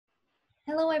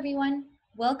Hello everyone,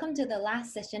 welcome to the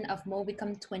last session of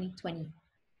MobiCom 2020.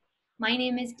 My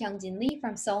name is Yuanjie Li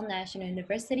from Seoul National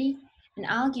University, and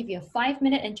I'll give you a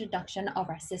 5-minute introduction of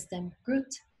our system,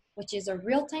 GROOT, which is a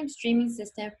real-time streaming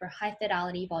system for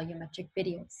high-fidelity volumetric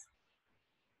videos.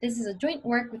 This is a joint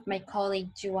work with my colleague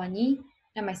Yuanjie Li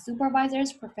and my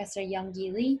supervisors, Professor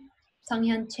Yuanjie Li,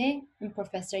 Sang-hyun Che, and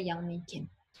Professor Yang-min Kim.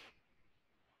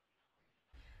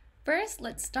 First,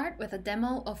 let's start with a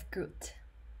demo of GROOT.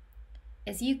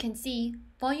 As you can see,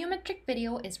 volumetric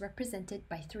video is represented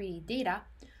by 3D data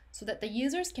so that the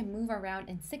users can move around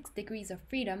in 6 degrees of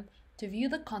freedom to view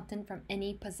the content from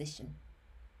any position.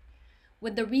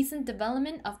 With the recent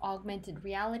development of augmented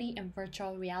reality and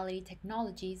virtual reality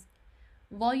technologies,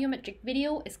 volumetric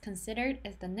video is considered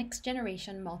as the next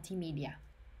generation multimedia.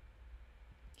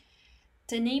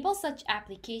 To enable such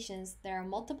applications, there are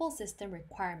multiple system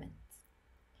requirements.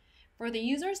 For the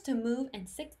users to move in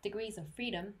 6 degrees of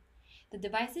freedom, the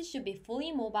devices should be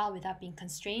fully mobile without being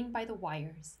constrained by the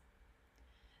wires.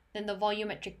 Then the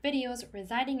volumetric videos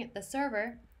residing at the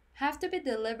server have to be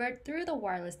delivered through the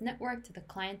wireless network to the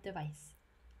client device.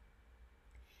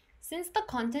 Since the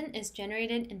content is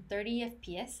generated in 30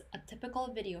 FPS, a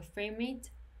typical video frame rate,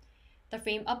 the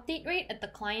frame update rate at the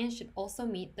client should also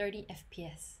meet 30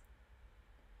 FPS.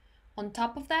 On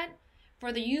top of that,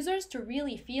 for the users to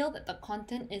really feel that the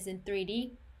content is in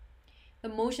 3D, the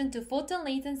motion to photon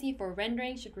latency for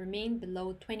rendering should remain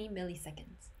below 20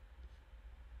 milliseconds.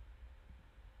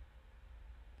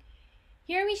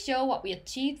 Here we show what we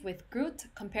achieved with GROOT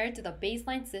compared to the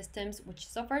baseline systems which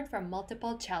suffered from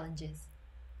multiple challenges.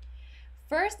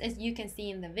 First, as you can see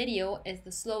in the video, is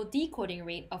the slow decoding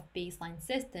rate of baseline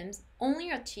systems, only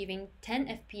achieving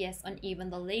 10 FPS on even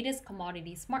the latest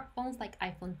commodity smartphones like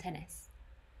iPhone XS.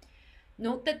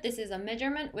 Note that this is a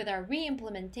measurement with our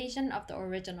re-implementation of the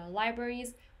original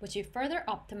libraries, which we further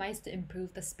optimized to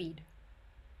improve the speed.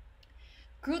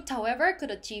 GROOT, however,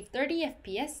 could achieve 30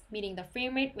 FPS, meeting the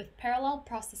frame rate with parallel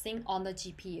processing on the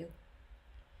GPU.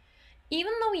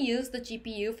 Even though we used the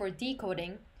GPU for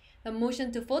decoding, the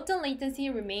motion to photon latency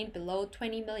remained below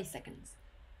 20 milliseconds.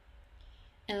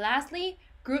 And lastly,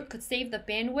 GROOT could save the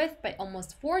bandwidth by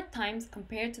almost 4 times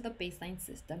compared to the baseline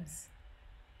systems.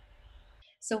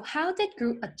 So how did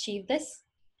GROOT achieve this?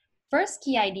 First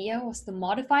key idea was to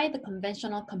modify the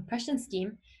conventional compression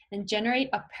scheme and generate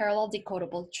a parallel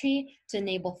decodable tree to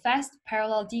enable fast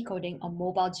parallel decoding on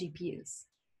mobile GPUs.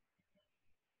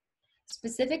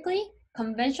 Specifically,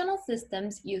 conventional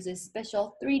systems uses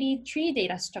special 3D tree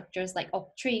data structures like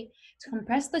Octree to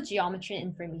compress the geometry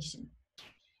information.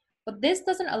 But this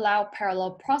doesn't allow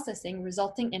parallel processing,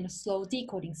 resulting in a slow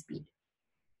decoding speed.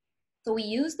 So we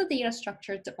use the data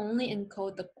structure to only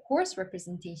encode the coarse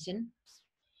representation.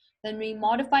 Then we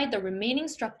modified the remaining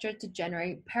structure to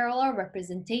generate parallel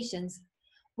representations,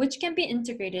 which can be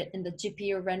integrated in the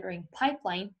GPU rendering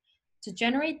pipeline to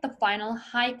generate the final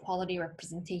high-quality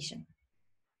representation.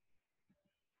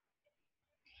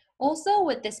 Also,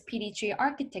 with this PD tree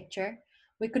architecture,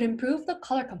 we could improve the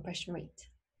color compression rate.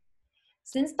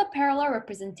 Since the parallel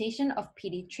representation of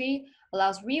PD tree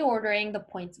allows reordering the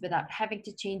points without having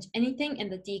to change anything in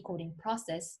the decoding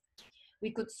process,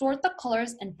 we could sort the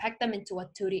colors and pack them into a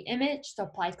 2D image to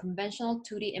apply conventional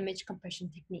 2D image compression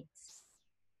techniques.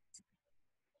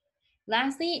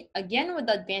 Lastly, again with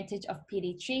the advantage of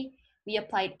PD tree, we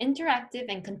applied interactive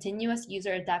and continuous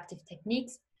user adaptive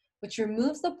techniques, which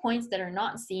removes the points that are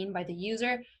not seen by the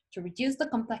user to reduce the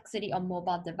complexity of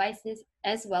mobile devices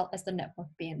as well as the network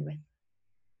bandwidth.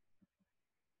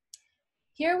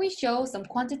 Here we show some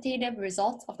quantitative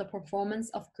results of the performance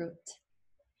of GROOT.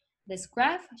 This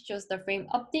graph shows the frame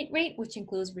update rate, which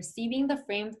includes receiving the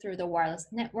frame through the wireless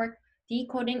network,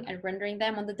 decoding and rendering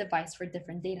them on the device for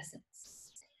different datasets.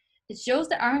 It shows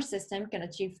that our system can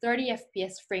achieve 30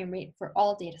 FPS frame rate for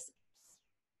all datasets.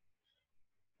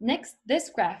 Next,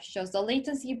 this graph shows the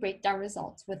latency breakdown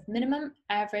results with minimum,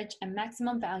 average, and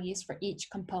maximum values for each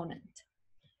component.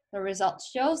 The result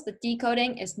shows that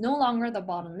decoding is no longer the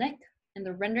bottleneck, and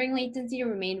the rendering latency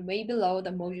remained way below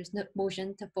the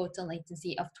motion to photon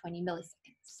latency of 20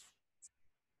 milliseconds.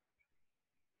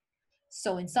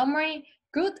 So in summary,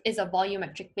 GROOT is a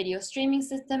volumetric video streaming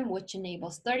system which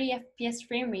enables 30 FPS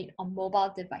frame rate on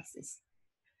mobile devices.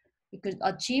 We could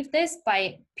achieve this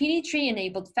by PD tree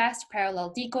enabled fast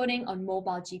parallel decoding on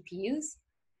mobile GPUs,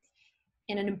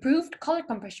 and an improved color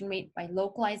compression rate by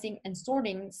localizing and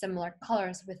sorting similar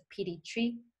colors with PD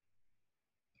tree.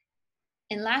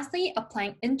 And lastly,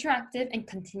 applying interactive and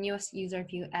continuous user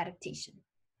view adaptation.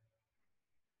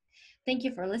 Thank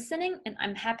you for listening, and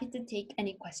I'm happy to take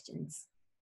any questions.